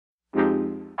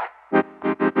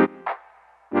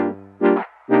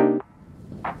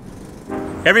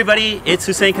Everybody, it's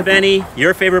Hussein Kabani,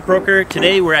 your favorite broker.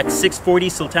 Today we're at 640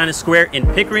 Sultana Square in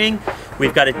Pickering.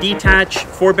 We've got a detached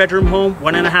 4-bedroom home,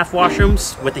 1.5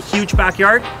 washrooms with a huge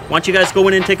backyard. Why don't you guys go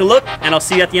in and take a look, and I'll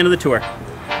see you at the end of the tour.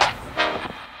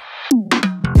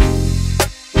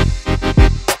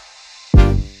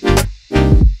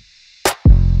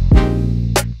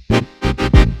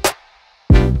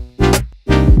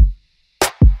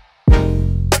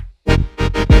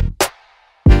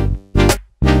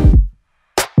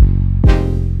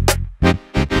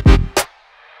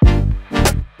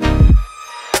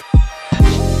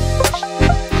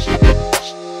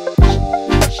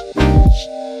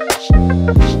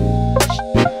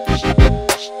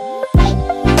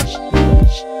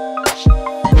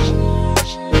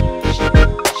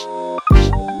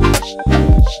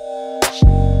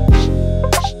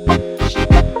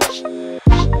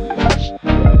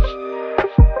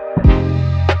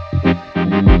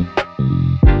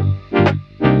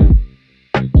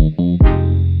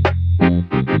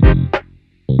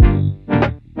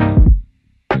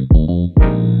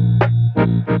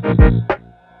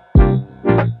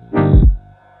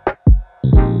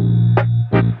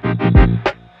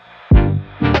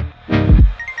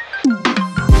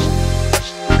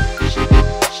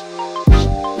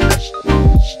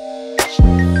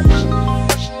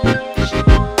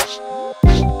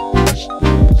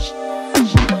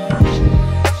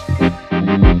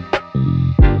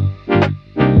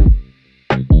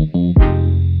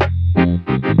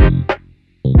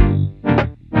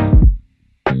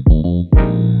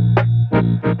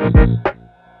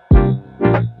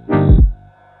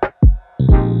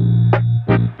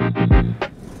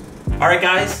 Alright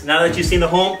guys, now that you've seen the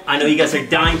home, I know you guys are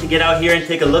dying to get out here and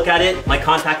take a look at it. My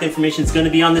contact information is going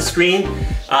to be on the screen.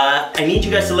 I need you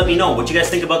guys to let me know what you guys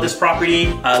think about this property.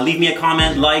 Leave me a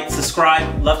comment, like,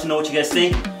 subscribe. Love to know what you guys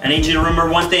think. I need you to remember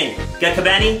one thing. Get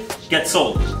Kabani, get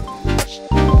sold.